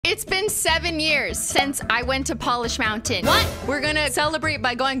It's been 7 years since I went to Polish Mountain. What? We're gonna celebrate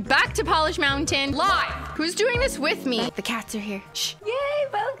by going back to Polish Mountain live. Who's doing this with me? The cats are here. Shh. Yay,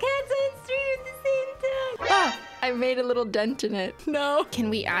 both cats on stream at the same time. Ah, I made a little dent in it. No. Can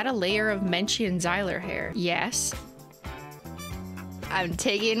we add a layer of Menchie and Zyler hair? Yes. I'm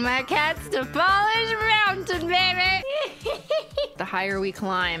taking my cats to Polish Mountain, baby. The higher we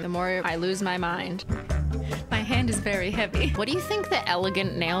climb, the more I lose my mind. My hand is very heavy. What do you think the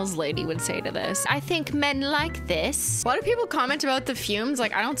elegant nails lady would say to this? I think men like this. Why do people comment about the fumes?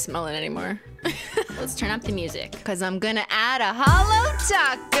 Like, I don't smell it anymore. Let's turn up the music, because I'm gonna add a hollow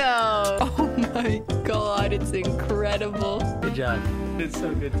taco. Oh my God, it's incredible. Good job. It's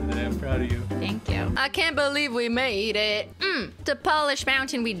so good today. I'm proud of you. Thank you. I can't believe we made it. To Polish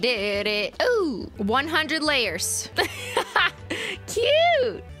Mountain, we did it. Ooh, 100 layers.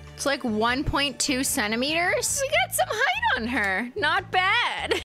 Cute. It's like 1.2 centimeters. We got some height on her. Not bad.